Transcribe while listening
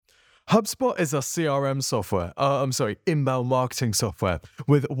HubSpot is a CRM software, inbound marketing software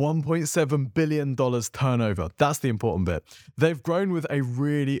with $1.7 billion turnover. That's the important bit. They've grown with a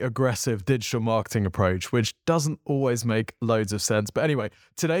really aggressive digital marketing approach, which doesn't always make loads of sense. But anyway,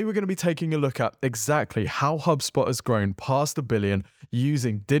 today we're going to be taking a look at exactly how HubSpot has grown past $1 billion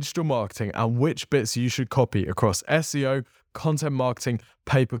using digital marketing and which bits you should copy across SEO, content marketing,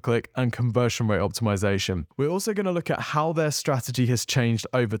 pay-per-click, and conversion rate optimization. We're also going to look at how their strategy has changed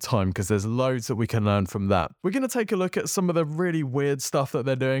over time because there's loads that we can learn from that. We're going to take a look at some of the really weird stuff that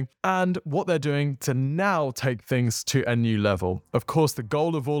they're doing and what they're doing to now take things to a new level. Of course, the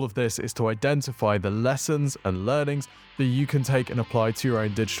goal of all of this is to identify the lessons and learnings that you can take and apply to your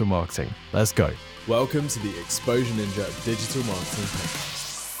own digital marketing. Let's go. Welcome to the Exposure Ninja Digital Marketing Podcast.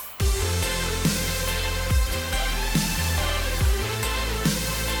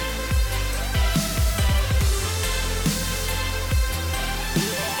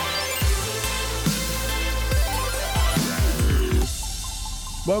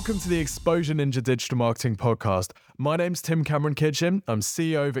 Welcome to the Exposure Ninja Digital Marketing Podcast. My name's Tim Cameron Kitchen. I'm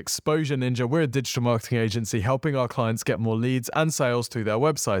CEO of Exposure Ninja. We're a digital marketing agency helping our clients get more leads and sales to their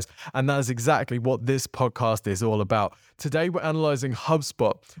websites. And that is exactly what this podcast is all about. Today, we're analyzing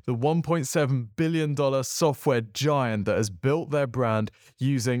HubSpot, the $1.7 billion software giant that has built their brand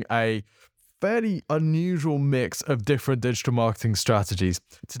using a fairly unusual mix of different digital marketing strategies.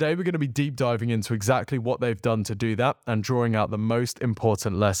 Today, we're going to be deep diving into exactly what they've done to do that and drawing out the most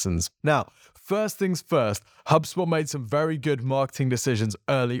important lessons. Now, first things first, HubSpot made some very good marketing decisions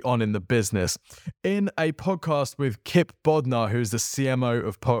early on in the business. In a podcast with Kip Bodnar, who is the CMO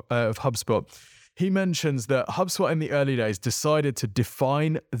of HubSpot, he mentions that HubSpot in the early days decided to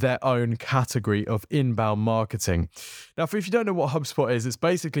define their own category of inbound marketing. Now, if you don't know what HubSpot is, it's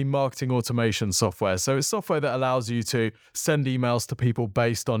basically marketing automation software. So it's software that allows you to send emails to people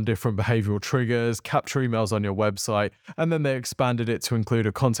based on different behavioral triggers, capture emails on your website, and then they expanded it to include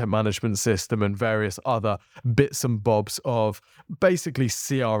a content management system and various other bits and bobs of basically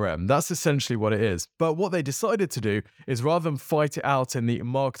CRM. That's essentially what it is. But what they decided to do is rather than fight it out in the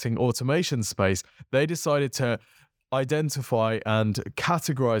marketing automation space, they decided to identify and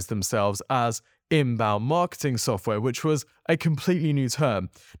categorize themselves as inbound marketing software, which was a completely new term.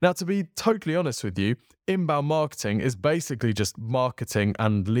 Now, to be totally honest with you, inbound marketing is basically just marketing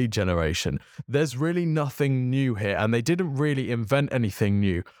and lead generation. There's really nothing new here, and they didn't really invent anything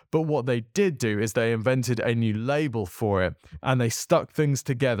new. But what they did do is they invented a new label for it, and they stuck things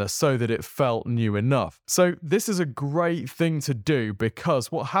together so that it felt new enough. So this is a great thing to do because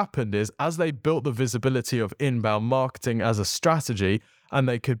what happened is as they built the visibility of inbound marketing as a strategy, and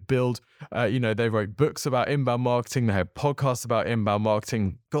they could build, they wrote books about inbound marketing, they had podcasts about inbound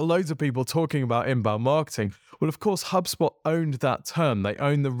marketing, got loads of people talking about inbound marketing. Well, of course, HubSpot owned that term. They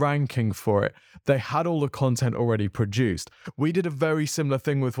owned the ranking for it. They had all the content already produced. We did a very similar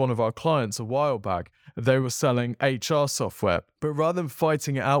thing with one of our clients a while back. They were selling HR software, but rather than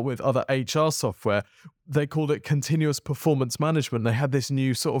fighting it out with other HR software, they called it continuous performance management. They had this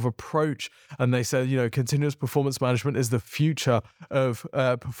new sort of approach, and they said, continuous performance management is the future of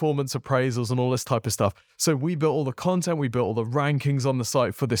performance appraisals and all this type of stuff. So we built all the content, we built all the rankings on the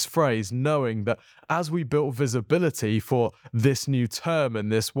site for this phrase, knowing that as we built visibility for this new term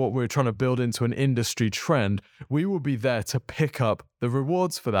and this, what we're trying to build into an industry trend, we will be there to pick up the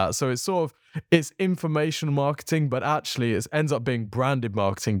rewards for that. So it's information marketing, but actually it ends up being branded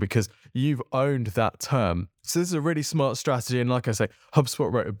marketing because you've owned that term. So this is a really smart strategy. And like I say,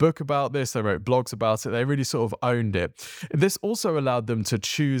 HubSpot wrote a book about this. They wrote blogs about it. They really sort of owned it. This also allowed them to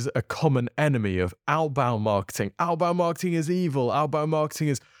choose a common enemy of outbound marketing. Outbound marketing is evil. Outbound marketing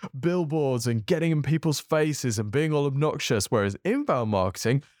is billboards and getting in people's faces and being all obnoxious. Whereas inbound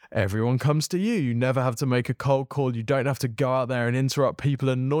marketing, everyone comes to you. You never have to make a cold call. You don't have to go out there and interrupt people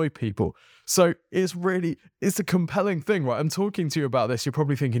and annoy people. So it's a compelling thing, right? I'm talking to you about this. You're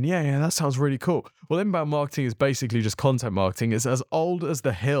probably thinking, yeah, that sounds really cool. Well, inbound marketing is basically just content marketing. It's as old as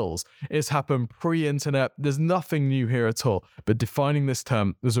the hills. It's happened pre-internet. There's nothing new here at all. But defining this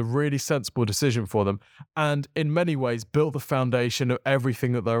term was a really sensible decision for them. And in many ways, built the foundation of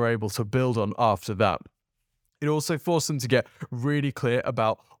everything that they're able to build on after that. It also forced them to get really clear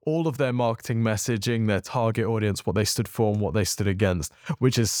about all of their marketing messaging, their target audience, what they stood for and what they stood against,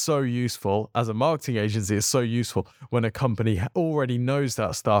 which is so useful. As a marketing agency, it's so useful when a company already knows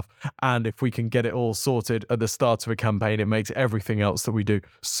that stuff. And if we can get it all sorted at the start of a campaign, it makes everything else that we do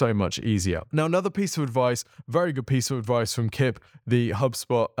so much easier. Now, another piece of advice, very good piece of advice from Kip, the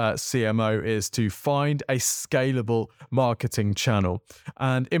HubSpot CMO, is to find a scalable marketing channel.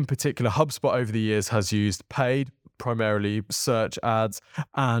 And in particular, HubSpot over the years has used paid, primarily search ads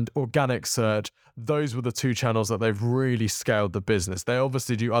and organic search. Those were the two channels that they've really scaled the business. They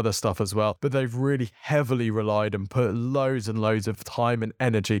obviously do other stuff as well, but they've really heavily relied and put loads and loads of time and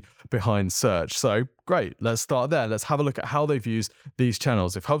energy behind search. So great, let's start there. Let's have a look at how they've used these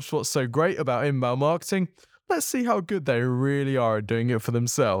channels. If HubSpot's so great about inbound marketing, let's see how good they really are at doing it for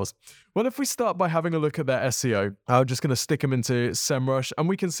themselves. Well, if we start by having a look at their SEO, I'm just going to stick them into SEMrush, and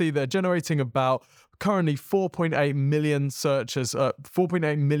we can see they're generating about currently 4.8 million searches,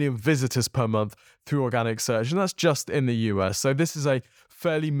 4.8 million visitors per month through organic search, and that's just in the US. So this is a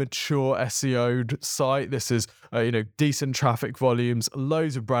fairly mature SEO'd site. This is, decent traffic volumes,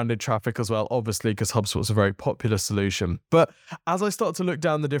 loads of branded traffic as well, obviously, because HubSpot's a very popular solution. But as I start to look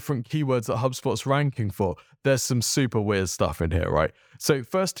down the different keywords that HubSpot's ranking for, there's some super weird stuff in here, right? So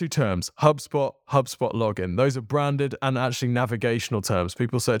first two terms, HubSpot, HubSpot login. Those are branded and actually navigational terms.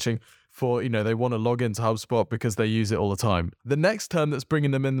 People searching for, they want to log into HubSpot because they use it all the time. The next term that's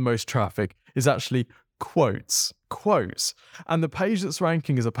bringing them in the most traffic is actually quotes. And the page that's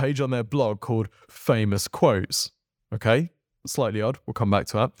ranking is a page on their blog called Famous Quotes. Okay, slightly odd. We'll come back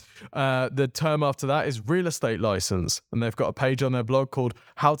to that. The term after that is real estate license. And they've got a page on their blog called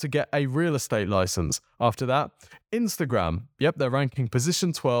How to Get a Real Estate License. After that, Instagram. Yep, they're ranking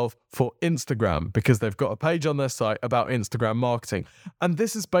position 12 for Instagram because they've got a page on their site about Instagram marketing. And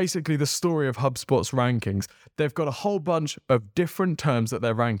this is basically the story of HubSpot's rankings. They've got a whole bunch of different terms that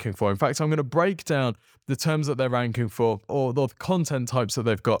they're ranking for. In fact, I'm going to break down the terms that they're ranking for, or the content types that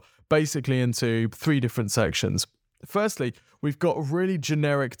they've got, basically into three different sections. Firstly, we've got really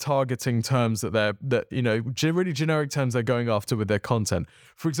generic targeting terms really generic terms they're going after with their content.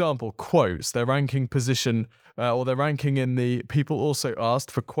 For example, quotes. They're ranking position, or they're ranking in the people also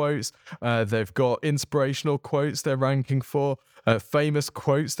asked for quotes. They've got inspirational quotes they're ranking for. Famous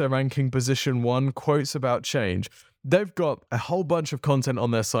quotes, they're ranking position 1. Quotes about change. They've got a whole bunch of content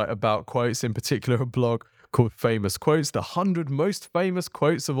on their site about quotes, in particular a blog called Famous Quotes, the 100 most famous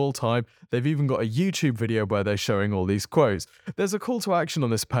quotes of all time. They've even got a YouTube video where they're showing all these quotes. There's a call to action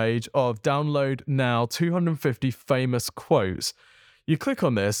on this page of download now 250 famous quotes. You click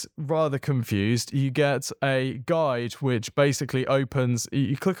on this, rather confused, you get a guide which basically opens,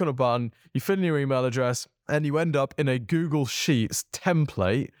 you click on a button, you fill in your email address, and you end up in a Google Sheets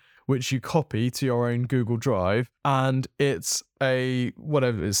template which you copy to your own Google Drive, and it's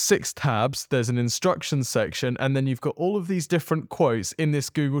 6 tabs. There's an instructions section, and then you've got all of these different quotes in this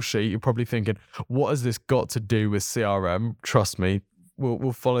Google Sheet. You're probably thinking, what has this got to do with CRM? Trust me,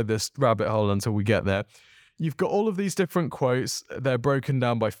 we'll follow this rabbit hole until we get there. You've got all of these different quotes. They're broken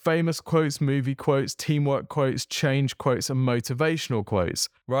down by famous quotes, movie quotes, teamwork quotes, change quotes, and motivational quotes,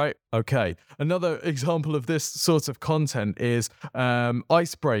 right? Okay. Another example of this sort of content is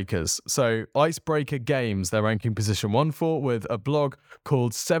icebreakers. So icebreaker games, they're ranking position 1 for, with a blog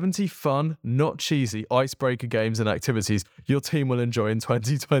called 70 Fun, Not Cheesy Icebreaker Games and Activities Your Team Will Enjoy in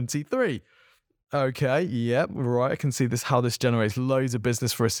 2023. Okay, yep, right. I can see how this generates loads of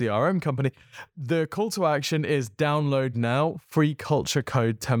business for a CRM company. The call to action is download now, free culture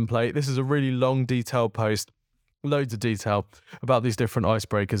code template. This is a really long, detailed post, loads of detail about these different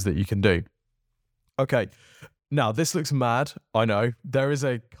icebreakers that you can do. Okay, now this looks mad, I know. There is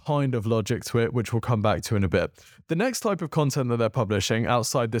a kind of logic to it, which we'll come back to in a bit. The next type of content that they're publishing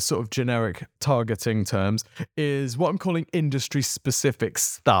outside this sort of generic targeting terms is what I'm calling industry-specific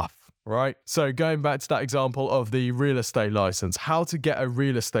stuff. Right. So going back to that example of the real estate license, how to get a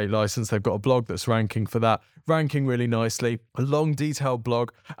real estate license. They've got a blog that's ranking for that, ranking really nicely, a long detailed blog.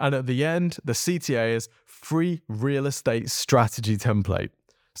 And at the end, the CTA is free real estate strategy template.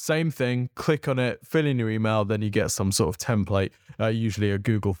 Same thing, click on it, fill in your email, then you get some sort of template, usually a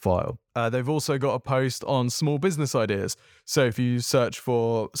Google file. They've also got a post on small business ideas. So if you search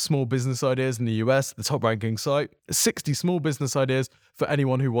for small business ideas in the US, the top ranking site, 60 small business ideas for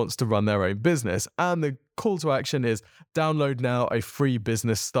anyone who wants to run their own business. And the call to action is download now a free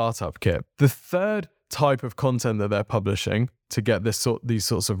business startup kit. The third type of content that they're publishing to get these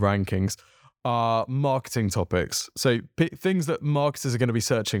sorts of rankings are marketing topics. So things that marketers are going to be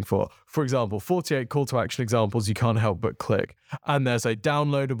searching for. For example, 48 call to action examples you can't help but click. And there's a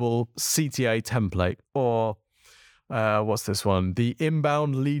downloadable CTA template, or what's this one? The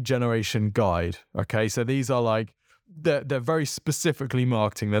inbound lead generation guide. Okay, so these are like they're very specifically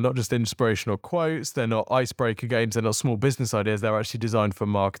marketing. They're not just inspirational quotes. They're not icebreaker games. They're not small business ideas. They're actually designed for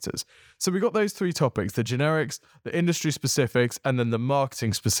marketers. So we got those three topics: the generics, the industry specifics, and then the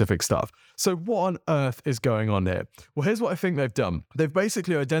marketing specific stuff. So what on earth is going on here? Well, here's what I think they've done. They've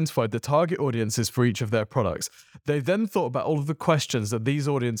basically identified the target audiences for each of their products. They then thought about all of the questions that these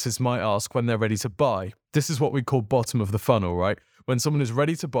audiences might ask when they're ready to buy. This is what we call bottom of the funnel, right? When someone is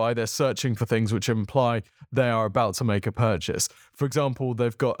ready to buy, they're searching for things which imply they are about to make a purchase. For example,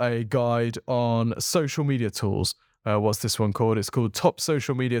 they've got a guide on social media tools. What's this one called? It's called Top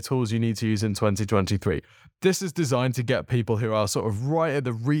Social Media Tools You Need to Use in 2023. This is designed to get people who are sort of right at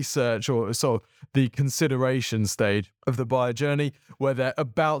the research or sort of the consideration stage of the buyer journey where they're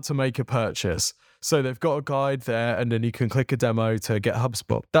about to make a purchase. So they've got a guide there, and then you can click a demo to get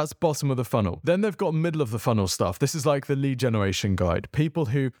HubSpot. That's bottom of the funnel. Then they've got middle of the funnel stuff. This is like the lead generation guide. People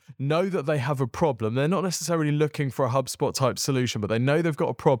who know that they have a problem. They're not necessarily looking for a HubSpot type solution, but they know they've got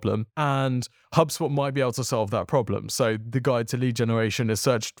a problem and HubSpot might be able to solve that problem. So the guide to lead generation is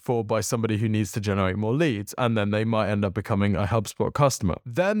searched for by somebody who needs to generate more leads, and then they might end up becoming a HubSpot customer.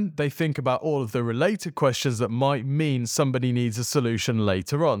 Then they think about all of the related questions that might mean somebody needs a solution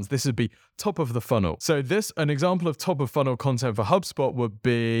later on. This would be top of the funnel. So an example of top of funnel content for HubSpot would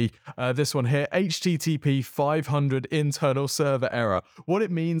be this one here, HTTP 500 internal server error, what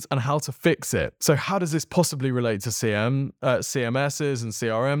it means and how to fix it. So how does this possibly relate to CMSs and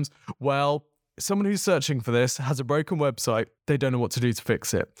CRMs? Well, someone who's searching for this has a broken website. They don't know what to do to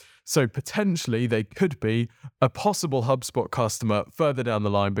fix it. So potentially they could be a possible HubSpot customer further down the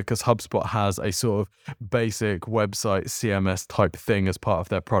line because HubSpot has a sort of basic website CMS type thing as part of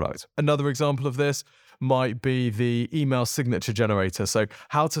their product. Another example of this might be the email signature generator. So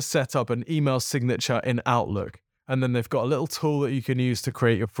how to set up an email signature in Outlook. And then they've got a little tool that you can use to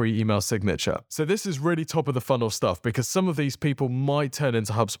create your free email signature. So this is really top of the funnel stuff because some of these people might turn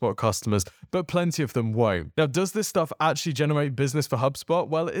into HubSpot customers, but plenty of them won't. Now, does this stuff actually generate business for HubSpot?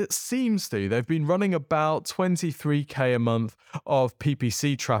 Well, it seems to. They've been running about 23K a month of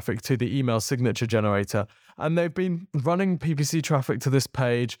PPC traffic to the email signature generator. And they've been running PPC traffic to this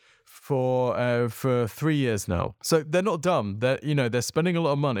page for 3 years now. So they're not dumb. They're spending a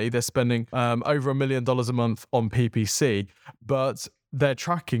lot of money. They're spending over $1 million a month on PPC, but they're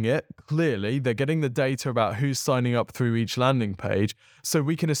tracking it. Clearly, they're getting the data about who's signing up through each landing page. So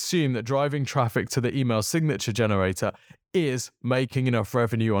we can assume that driving traffic to the email signature generator is making enough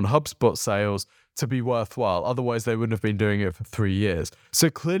revenue on HubSpot sales to be worthwhile. Otherwise, they wouldn't have been doing it for 3 years. So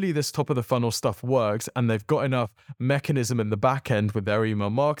clearly this top of the funnel stuff works, and they've got enough mechanism in the back end with their email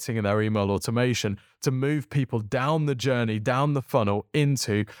marketing and their email automation to move people down the journey, down the funnel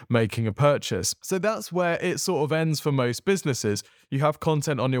into making a purchase. So that's where it sort of ends for most businesses. You have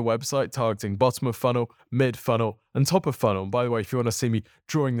content on your website targeting bottom of funnel, mid funnel, and top of funnel. And by the way, if you want to see me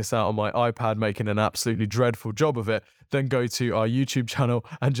drawing this out on my iPad, making an absolutely dreadful job of it, then go to our YouTube channel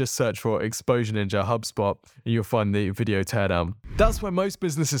and just search for Exposure Ninja HubSpot, and you'll find the video teardown. That's where most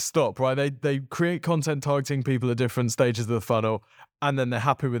businesses stop, right? They create content targeting people at different stages of the funnel, and then they're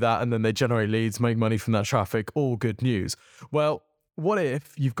happy with that, and then they generate leads, make money from that traffic, all good news. Well, what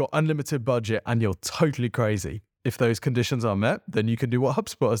if you've got unlimited budget and you're totally crazy? If those conditions are met, then you can do what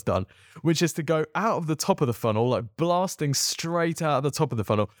HubSpot has done, which is to go out of the top of the funnel, like blasting straight out of the top of the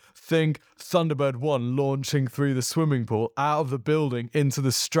funnel. Think Thunderbird 1 launching through the swimming pool, out of the building into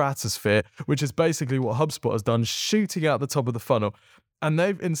the stratosphere, which is basically what HubSpot has done, shooting out the top of the funnel. And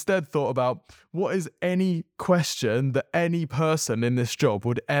they've instead thought about what is any question that any person in this job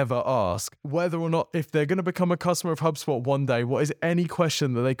would ever ask, whether or not, if they're going to become a customer of HubSpot one day, what is any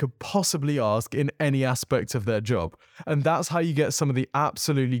question that they could possibly ask in any aspect of their job? And that's how you get some of the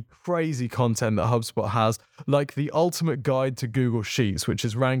absolutely crazy content that HubSpot has, like the ultimate guide to Google Sheets, which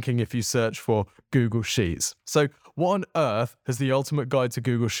is ranking if you search for Google Sheets. So what on earth has the ultimate guide to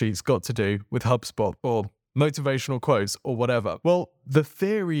Google Sheets got to do with HubSpot or motivational quotes or whatever? Well, the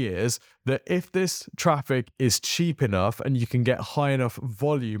theory is that if this traffic is cheap enough and you can get high enough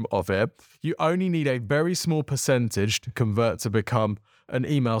volume of it, you only need a very small percentage to convert to become an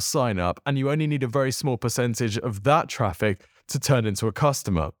email sign up, and you only need a very small percentage of that traffic to turn into a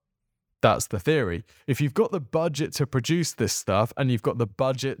customer. That's the theory. If you've got the budget to produce this stuff and you've got the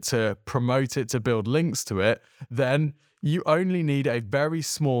budget to promote it, to build links to it, then you only need a very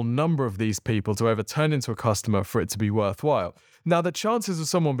small number of these people to ever turn into a customer for it to be worthwhile. Now, the chances of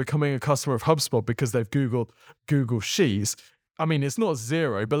someone becoming a customer of HubSpot because they've Googled Google Sheets, I mean, it's not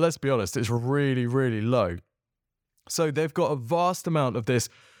zero, but let's be honest, it's really, really low. So they've got a vast amount of this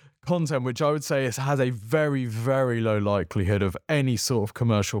content which I would say has a very, very low likelihood of any sort of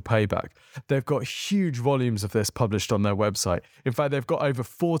commercial payback. They've got huge volumes of this published on their website. In fact, they've got over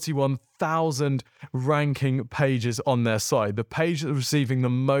 41,000 ranking pages on their site. The page that's receiving the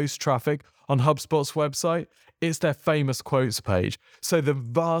most traffic on HubSpot's website, it's their famous quotes page. So the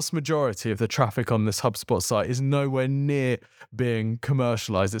vast majority of the traffic on this HubSpot site is nowhere near being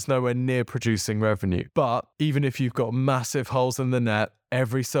commercialized. It's nowhere near producing revenue. But even if you've got massive holes in the net,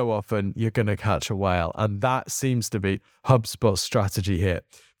 every so often you're going to catch a whale. And that seems to be HubSpot's strategy here.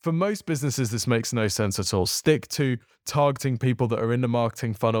 For most businesses, this makes no sense at all. Stick to targeting people that are in the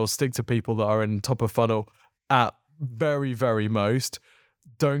marketing funnel. Stick to people that are in top of funnel at very, very most.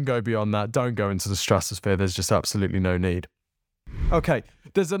 Don't go beyond that. Don't go into the stratosphere. There's just absolutely no need. Okay,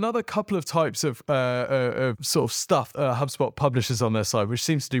 there's another couple of types of sort of stuff HubSpot publishes on their site, which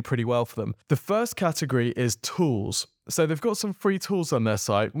seems to do pretty well for them. The first category is tools. So they've got some free tools on their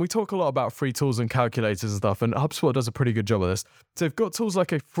site. We talk a lot about free tools and calculators and stuff, and HubSpot does a pretty good job of this. So they've got tools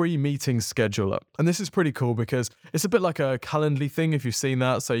like a free meeting scheduler. And this is pretty cool because it's a bit like a Calendly thing, if you've seen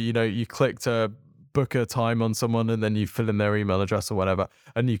that. So, you click to book a time on someone and then you fill in their email address or whatever,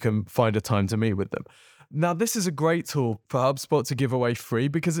 and you can find a time to meet with them. Now, this is a great tool for HubSpot to give away free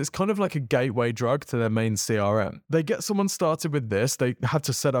because it's kind of like a gateway drug to their main CRM. They get someone started with this. They have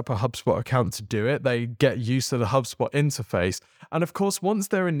to set up a HubSpot account to do it. They get used to the HubSpot interface. And of course, once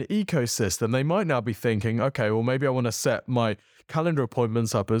they're in the ecosystem, they might now be thinking, okay, well, maybe I want to set my calendar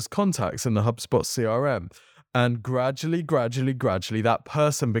appointments up as contacts in the HubSpot CRM. And gradually, that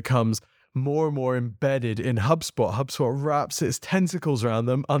person becomes more and more embedded in HubSpot. HubSpot wraps its tentacles around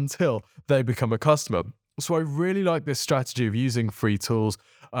them until they become a customer. So I really like this strategy of using free tools.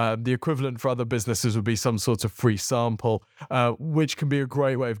 The equivalent for other businesses would be some sort of free sample, which can be a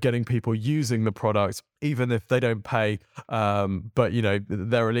great way of getting people using the product, even if they don't pay, but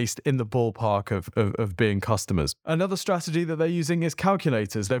they're at least in the ballpark of being customers. Another strategy that they're using is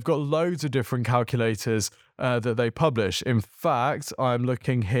calculators. They've got loads of different calculators that they publish. In fact, I'm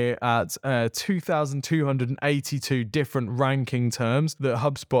looking here at 2,282 different ranking terms that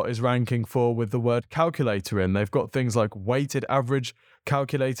HubSpot is ranking for with the word calculator in. They've got things like weighted average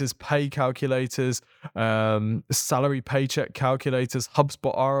calculators, pay calculators, salary paycheck calculators,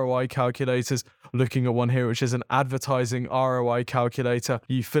 HubSpot ROI calculators. Looking at one here, which is an advertising ROI calculator.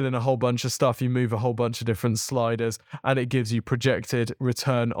 You fill in a whole bunch of stuff, you move a whole bunch of different sliders, and it gives you projected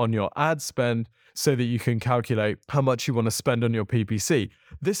return on your ad spend so that you can calculate how much you want to spend on your PPC.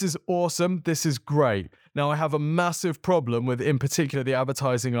 This is awesome. This is great. Now, I have a massive problem with, in particular, the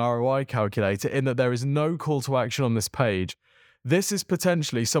advertising ROI calculator in that there is no call to action on this page. This is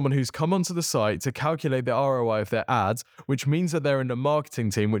potentially someone who's come onto the site to calculate the ROI of their ads, which means that they're in the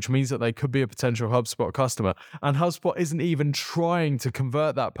marketing team, which means that they could be a potential HubSpot customer. And HubSpot isn't even trying to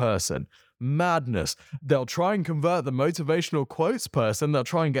convert that person. Madness. They'll try and convert the motivational quotes person. They'll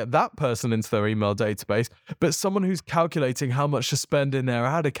try and get that person into their email database. But someone who's calculating how much to spend in their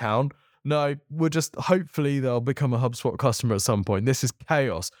ad account, no, hopefully they'll become a HubSpot customer at some point. This is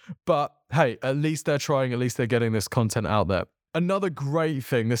chaos. But hey, at least they're trying, at least they're getting this content out there. Another great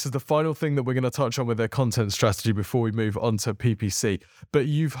thing, this is the final thing that we're going to touch on with their content strategy before we move on to PPC, but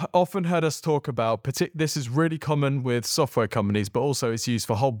you've often heard us talk about, this is really common with software companies, but also it's used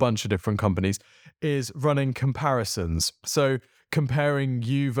for a whole bunch of different companies, is running comparisons. So comparing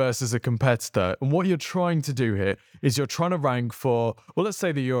you versus a competitor. And what you're trying to do here is you're trying to rank for, well, let's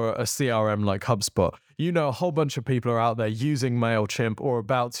say that you're a CRM like HubSpot. You know, a whole bunch of people are out there using MailChimp or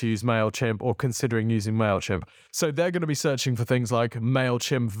about to use MailChimp or considering using MailChimp. So they're going to be searching for things like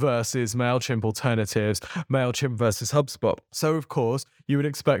MailChimp versus MailChimp alternatives, MailChimp versus HubSpot. So of course, you would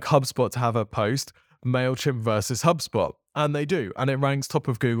expect HubSpot to have a post, MailChimp versus HubSpot. And they do. And it ranks top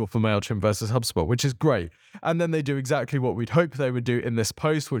of Google for MailChimp versus HubSpot, which is great. And then they do exactly what we'd hope they would do in this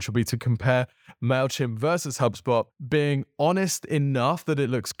post, which will be to compare MailChimp versus HubSpot, being honest enough that it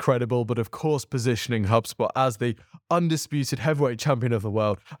looks credible, but of course positioning HubSpot as the undisputed heavyweight champion of the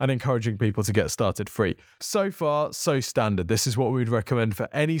world and encouraging people to get started free. So far, so standard. This is what we'd recommend for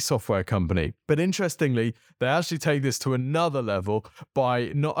any software company. But interestingly, they actually take this to another level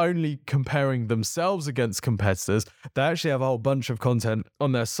by not only comparing themselves against competitors, they actually have a whole bunch of content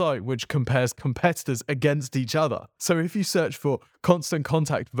on their site which compares competitors against each other. So if you search for Constant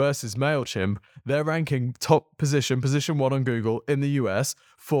Contact versus MailChimp, they're ranking top position 1 on Google in the US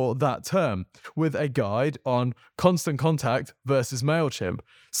for that term, with a guide on Constant Contact versus MailChimp.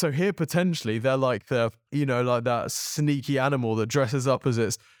 So here potentially they're like like that sneaky animal that dresses up as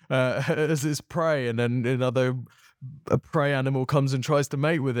its prey, and then a prey animal comes and tries to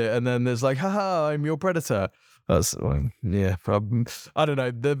mate with it, and then there's like, haha, I'm your predator. That's yeah. I don't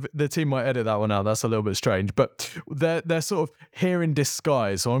know. The team might edit that one out. That's a little bit strange, but they're sort of here in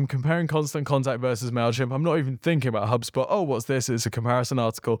disguise. So I'm comparing Constant Contact versus Mailchimp. I'm not even thinking about HubSpot. Oh, what's this? It's a comparison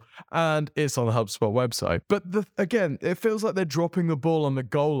article, and it's on the HubSpot website. But again, it feels like they're dropping the ball on the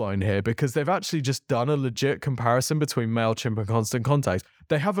goal line here because they've actually just done a legit comparison between Mailchimp and Constant Contact.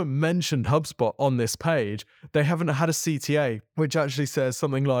 They haven't mentioned HubSpot on this page. They haven't had a CTA, which actually says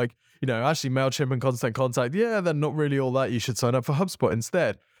something like, actually Mailchimp and Constant Contact, yeah, they're not really all that. You should sign up for HubSpot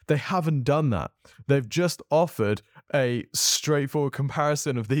instead. They haven't done that. They've just offered a straightforward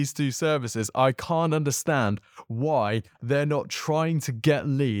comparison of these two services. I can't understand why they're not trying to get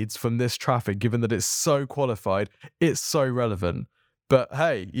leads from this traffic, given that it's so qualified, it's so relevant. But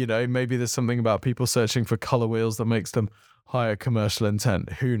hey, maybe there's something about people searching for color wheels that makes them higher commercial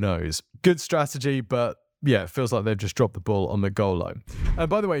intent. Who knows? Good strategy, but yeah, it feels like they've just dropped the ball on the goal line. And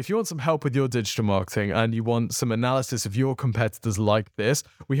by the way, if you want some help with your digital marketing and you want some analysis of your competitors like this,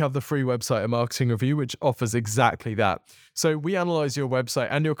 we have the free website marketing review, which offers exactly that. So we analyze your website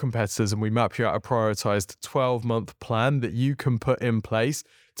and your competitors, and we map you out a prioritized 12-month plan that you can put in place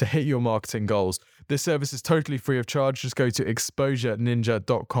to hit your marketing goals. This service is totally free of charge. Just go to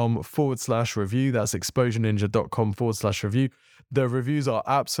exposureninja.com/review. That's exposureninja.com/review. The reviews are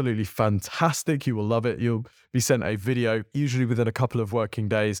absolutely fantastic. You will love it. You'll be sent a video, usually within a couple of working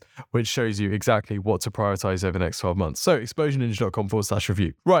days, which shows you exactly what to prioritize over the next 12 months. So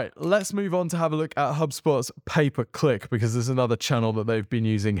exposureninja.com/review. Right, let's move on to have a look at HubSpot's pay-per-click, because there's another channel that they've been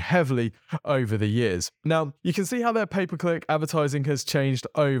using heavily over the years. Now, you can see how their pay-per-click advertising has changed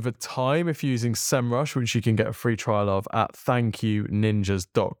over time if you're using SEMrush, which you can get a free trial of at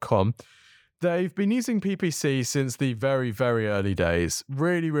thankyouninjas.com. They've been using PPC since the very, very early days,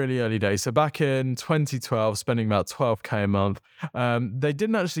 really, really early days. So back in 2012, spending about $12K a month. They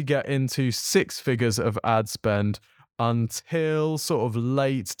didn't actually get into six figures of ad spend until sort of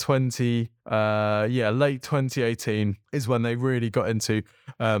late 2018 is when they really got into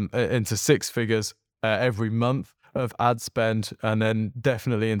six figures every month of ad spend. And then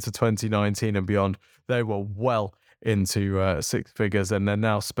definitely into 2019 and beyond, they were well into six figures, and they're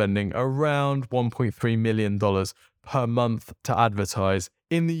now spending around $1.3 million per month to advertise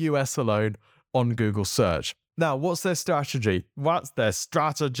in the US alone on Google search. Now, what's their strategy?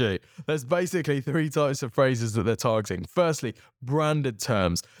 There's basically three types of phrases that they're targeting. Firstly, branded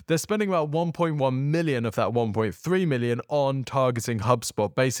terms. They're spending about 1.1 million of that 1.3 million on targeting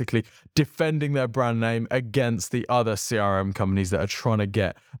HubSpot, basically defending their brand name against the other CRM companies that are trying to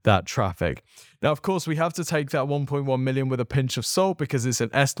get that traffic. Now, of course, we have to take that 1.1 million with a pinch of salt because it's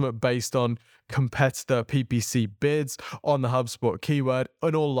an estimate based on competitor PPC bids on the HubSpot keyword.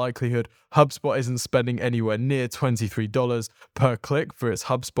 In all likelihood, HubSpot isn't spending anywhere near $23 per click for its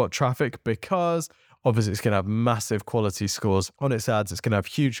HubSpot traffic because obviously it's going to have massive quality scores on its ads. It's going to have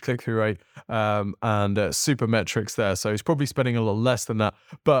huge click-through rate and super metrics there. So it's probably spending a lot less than that.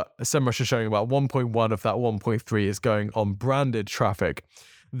 But SEMrush is showing about 1.1 of that 1.3 is going on branded traffic.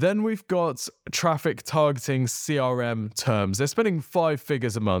 Then we've got traffic targeting CRM terms. They're spending 5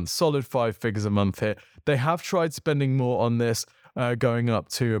 figures a month, solid 5 figures a month here. They have tried spending more on this, going up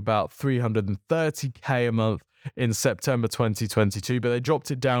to about $330K a month in September 2022, but they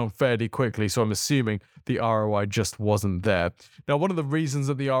dropped it down fairly quickly. So I'm assuming the ROI just wasn't there. Now, one of the reasons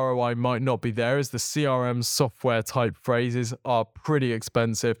that the ROI might not be there is the CRM software type phrases are pretty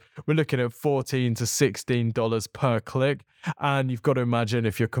expensive. We're looking at $14 to $16 per click. And you've got to imagine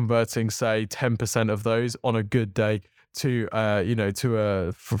if you're converting, say, 10% of those on a good day to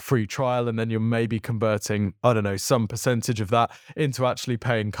a free trial, and then you're maybe converting, some percentage of that into actually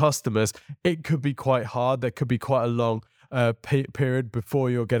paying customers, it could be quite hard. There could be quite a long period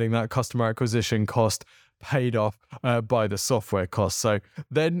before you're getting that customer acquisition cost paid off by the software cost. So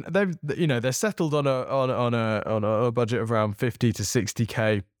then they're settled on a budget of around 50 to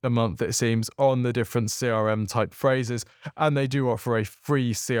 60K a month, it seems, on the different CRM type phrases, and they do offer a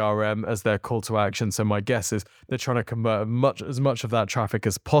free CRM as their call to action. So my guess is they're trying to convert as much of that traffic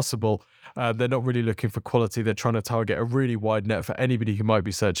as possible. They're not really looking for quality. They're trying to target a really wide net for anybody who might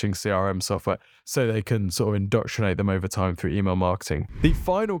be searching CRM software, so they can sort of indoctrinate them over time through email marketing. The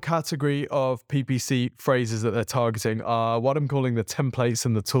final category of PPC phrases that they're targeting are what I'm calling the templates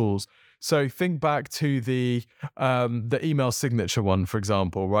and the tools. So think back to the email signature one, for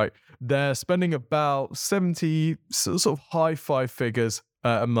example, right? They're spending about 70, sort of high 5 figures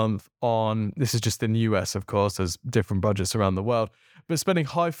a month on, this is just in the US, of course, there's different budgets around the world, but spending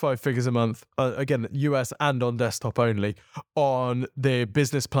high five figures a month, again, US and on desktop only, on the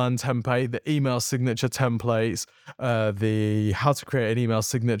business plan template, the email signature templates, the how to create an email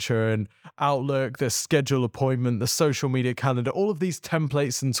signature and Outlook, the schedule appointment, the social media calendar, all of these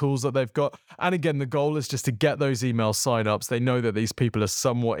templates and tools that they've got. And again, the goal is just to get those email signups. They know that these people are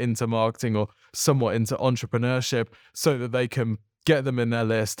somewhat into marketing or somewhat into entrepreneurship so that they can get them in their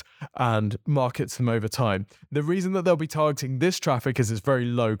list and market to them over time. The reason that they'll be targeting this traffic is it's very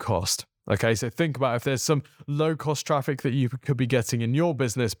low cost. Okay, so think about if there's some low cost traffic that you could be getting in your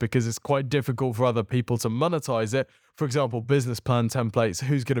business because it's quite difficult for other people to monetize it. For example, business plan templates,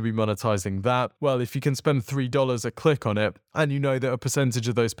 who's going to be monetizing that? Well, if you can spend $3 a click on it and you know that a percentage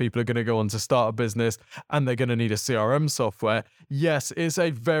of those people are going to go on to start a business and they're going to need a CRM software, yes, it's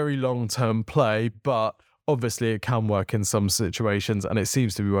a very long-term play, but obviously it can work in some situations and it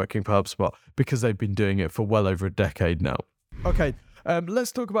seems to be working for HubSpot because they've been doing it for well over a decade now. Okay.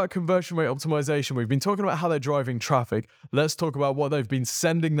 Let's talk about conversion rate optimization. We've been talking about how they're driving traffic. Let's talk about what they've been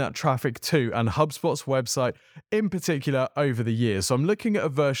sending that traffic to and HubSpot's website in particular over the years. So I'm looking at a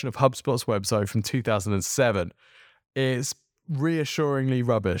version of HubSpot's website from 2007. It's reassuringly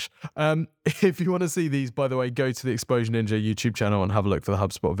rubbish. If you want to see these, by the way, go to the Exposure Ninja YouTube channel and have a look for the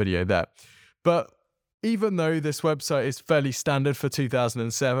HubSpot video there. But even though this website is fairly standard for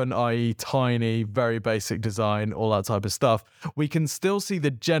 2007, i.e. tiny, very basic design, all that type of stuff, we can still see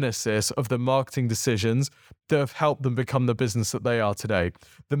the genesis of the marketing decisions that have helped them become the business that they are today.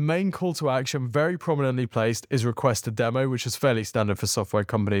 The main call to action, very prominently placed, is request a demo, which is fairly standard for software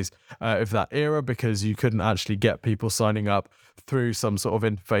companies of that era because you couldn't actually get people signing up through some sort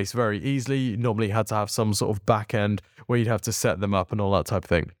of interface very easily. You normally had to have some sort of back end where you'd have to set them up and all that type of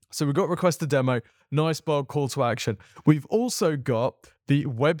thing. So we've got request a demo, nice bold call to action. We've also got the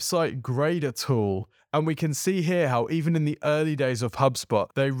website grader tool. And we can see here how even in the early days of HubSpot,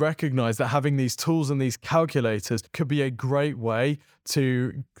 they recognize that having these tools and these calculators could be a great way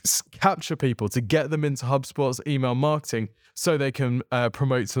to capture people, to get them into HubSpot's email marketing so they can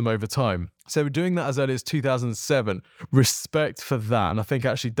promote to them over time. So we're doing that as early as 2007. Respect for that. And I think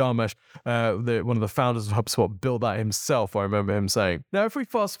actually Dharmesh, one of the founders of HubSpot, built that himself, I remember him saying. Now, if we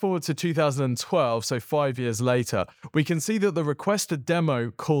fast forward to 2012, so 5 years later, we can see that the request a demo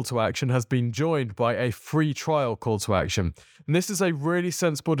call to action has been joined by a free trial call to action. And this is a really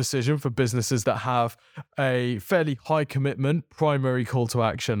sensible decision for businesses that have a fairly high commitment primary call to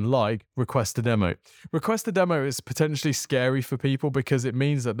action like request a demo. Request a demo is potentially scary for people because it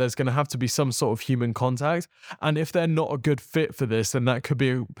means that there's going to have to be some sort of human contact. And if they're not a good fit for this, then that could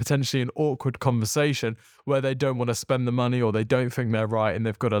be potentially an awkward conversation where they don't want to spend the money or they don't think they're right and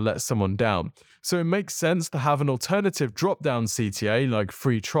they've got to let someone down. So it makes sense to have an alternative drop-down CTA like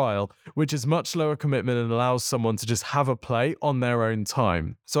free trial, which is much lower commitment and allows someone to just have a play on their own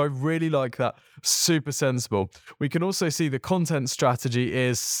time. So I really like that. Super sensible. We can also see the content strategy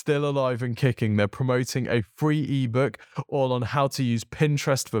is still alive and kicking. They're promoting a free ebook all on how to use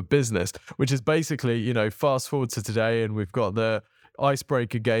Pinterest for business, which is basically, fast forward to today and we've got the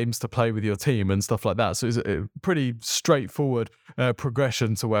icebreaker games to play with your team and stuff like that. So it's a pretty straightforward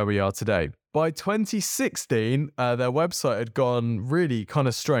progression to where we are today. By 2016, their website had gone really kind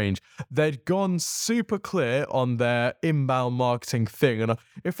of strange. They'd gone super clear on their inbound marketing thing. And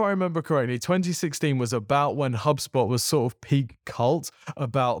if I remember correctly, 2016 was about when HubSpot was sort of peak cult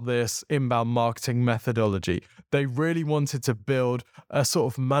about this inbound marketing methodology. They really wanted to build a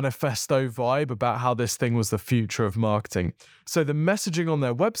sort of manifesto vibe about how this thing was the future of marketing. So the messaging on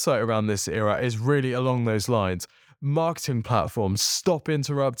their website around this era is really along those lines. Marketing platforms, stop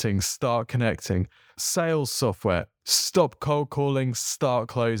interrupting, start connecting. Sales software, stop cold calling, start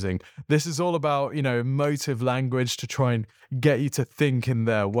closing. This is all about, emotive language to try and get you to think in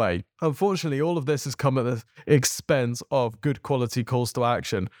their way. Unfortunately, all of this has come at the expense of good quality calls to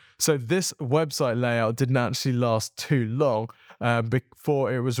action. So this website layout didn't actually last too long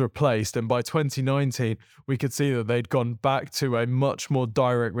before it was replaced. And by 2019, we could see that they'd gone back to a much more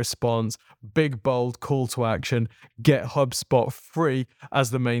direct response, big, bold call to action, get HubSpot free as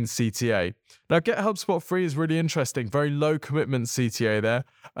the main CTA. Now, get HubSpot free is really interesting. Very low commitment CTA there.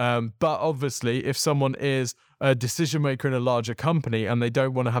 But obviously, if someone is a decision maker in a larger company and they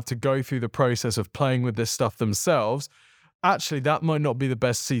don't want to have to go through the process of playing with this stuff themselves, actually, that might not be the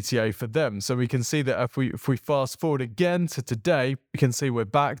best CTA for them. So we can see that if we fast forward again to today, we can see we're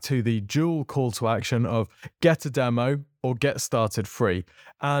back to the dual call to action of get a demo or get started free.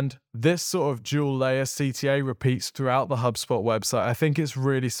 And this sort of dual layer CTA repeats throughout the HubSpot website. I think it's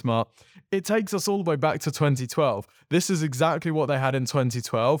really smart. It takes us all the way back to 2012. This is exactly what they had in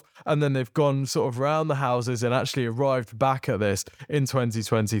 2012, and then they've gone sort of round the houses and actually arrived back at this in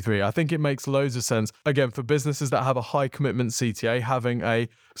 2023. I think it makes loads of sense. Again, for businesses that have a high commitment CTA, having a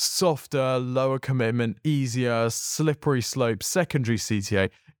softer, lower commitment, easier, slippery slope secondary CTA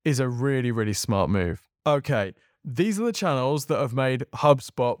is a really, really smart move. Okay. These are the channels that have made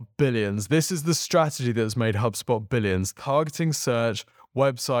HubSpot billions. This is the strategy that has made HubSpot billions. Targeting search,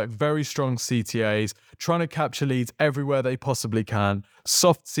 website, very strong CTAs, trying to capture leads everywhere they possibly can,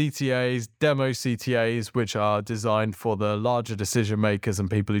 soft CTAs, demo CTAs, which are designed for the larger decision makers and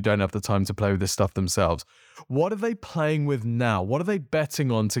people who don't have the time to play with this stuff themselves. What are they playing with now? What are they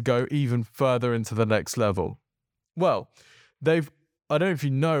betting on to go even further into the next level? Well, I don't know if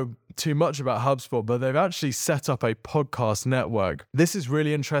you know too much about HubSpot, but they've actually set up a podcast network. This is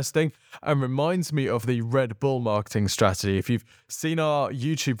really interesting and reminds me of the Red Bull marketing strategy. If you've seen our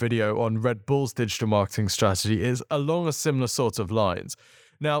YouTube video on Red Bull's digital marketing strategy, it's along a similar sort of lines.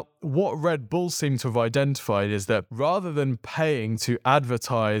 Now, what Red Bull seem to have identified is that rather than paying to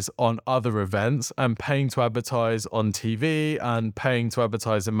advertise on other events and paying to advertise on TV and paying to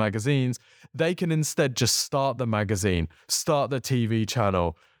advertise in magazines, they can instead just start the magazine, start the TV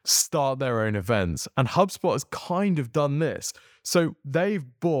channel, start their own events. And HubSpot has kind of done this. So they've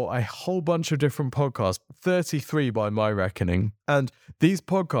bought a whole bunch of different podcasts, 33 by my reckoning. And these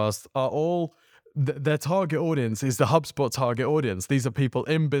podcasts are all... their target audience is the HubSpot target audience. These are people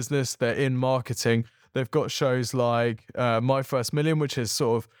in business, they're in marketing. They've got shows like My First Million, which is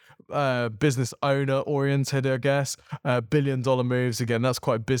sort of business owner oriented, I guess. $1 Billion Moves, again, that's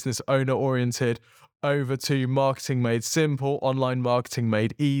quite business owner oriented. Over to Marketing Made Simple, Online Marketing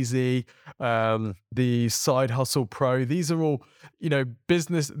Made Easy, the Side Hustle Pro. These are all,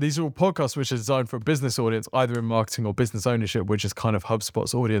 these are all podcasts which are designed for a business audience, either in marketing or business ownership, which is kind of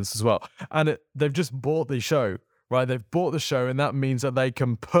HubSpot's audience as well. And they've just bought the show, right? They've bought the show, and that means that they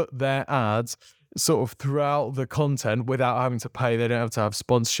can put their ads sort of throughout the content without having to pay. They don't have to have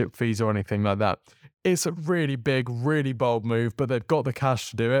sponsorship fees or anything like that. It's a really big, really bold move, but they've got the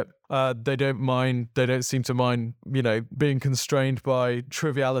cash to do it. They don't seem to mind, being constrained by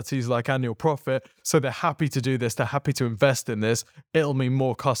trivialities like annual profit. So they're happy to do this. They're happy to invest in this. It'll mean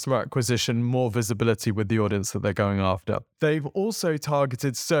more customer acquisition, more visibility with the audience that they're going after. They've also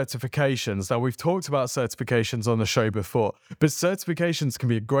targeted certifications. Now, we've talked about certifications on the show before, but certifications can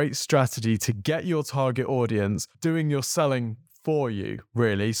be a great strategy to get your target audience doing your selling for you,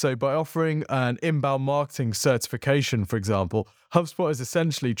 really. So by offering an inbound marketing certification, for example, HubSpot is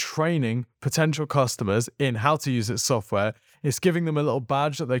essentially training potential customers in how to use its software. It's giving them a little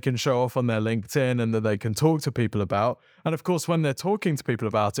badge that they can show off on their LinkedIn and that they can talk to people about. And of course, when they're talking to people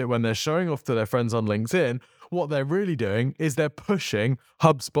about it, when they're showing off to their friends on LinkedIn, what they're really doing is they're pushing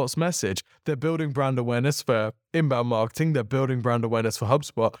HubSpot's message. They're building brand awareness for inbound marketing. They're building brand awareness for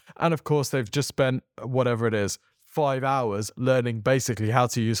HubSpot. And of course, they've just spent whatever it is, 5 hours learning basically how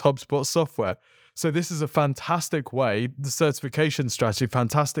to use HubSpot software. So this is a fantastic way, the certification strategy,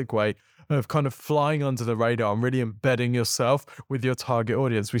 fantastic way of kind of flying under the radar and really embedding yourself with your target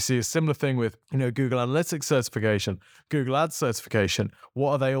audience. We see a similar thing with, Google Analytics certification, Google Ads certification.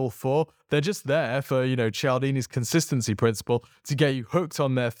 What are they all for? They're just there for, Cialdini's consistency principle to get you hooked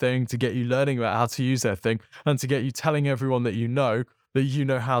on their thing, to get you learning about how to use their thing, and to get you telling everyone that you know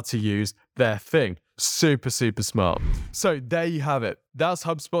how to use their thing. Super, super smart. So there you have it. That's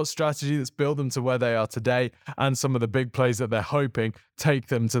HubSpot's strategy that's built them to where they are today, and some of the big plays that they're hoping take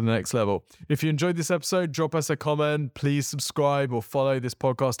them to the next level. If you enjoyed this episode, drop us a comment. Please subscribe or follow this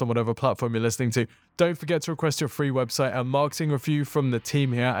podcast on whatever platform you're listening to. Don't forget to request your free website and marketing review from the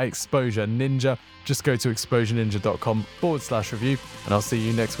team here at Exposure Ninja. Just go to exposureninja.com/review, and I'll see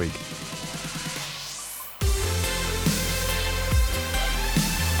you next week.